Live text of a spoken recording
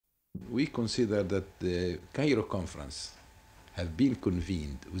We consider that the Cairo conference have been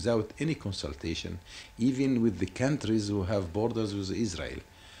convened without any consultation, even with the countries who have borders with Israel.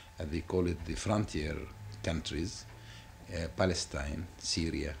 They call it the frontier countries, Palestine,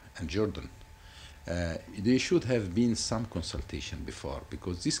 Syria, and Jordan. There should have been some consultation before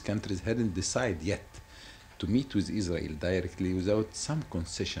because these countries hadn't decided yet to meet with Israel directly without some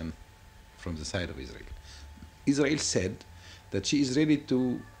concession from the side of Israel. Israel said that she is ready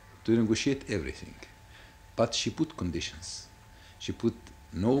to negotiate everything, but she put conditions. She put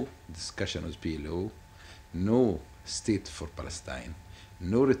no discussion with PLO, no state for Palestine,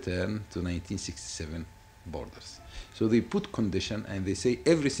 no return to 1967 borders. So they put condition and they say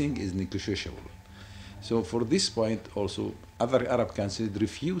everything is negotiable. So for this point also, other Arab countries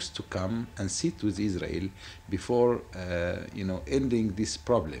refused to come and sit with Israel before ending this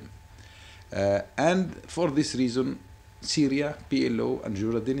problem. And for this reason, Syria, PLO, and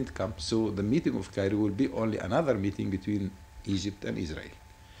Jordan didn't come. So the meeting of Cairo will be only another meeting between Egypt and Israel.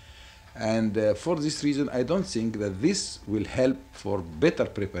 And for this reason, I don't think that this will help for better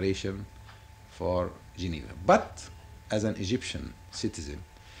preparation for Geneva. But as an Egyptian citizen,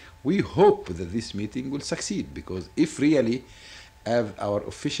 we hope that this meeting will succeed because if really, as our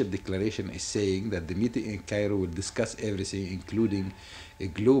official declaration is saying that the meeting in Cairo will discuss everything, including a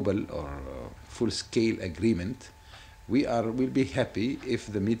global or full-scale agreement, will be happy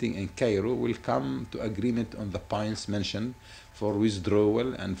if the meeting in Cairo will come to agreement on the points mentioned for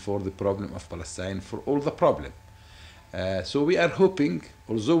withdrawal and for the problem of Palestine, for all the problem. So we are hoping,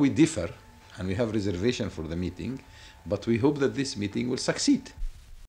 although we differ and we have reservation for the meeting, but we hope that this meeting will succeed.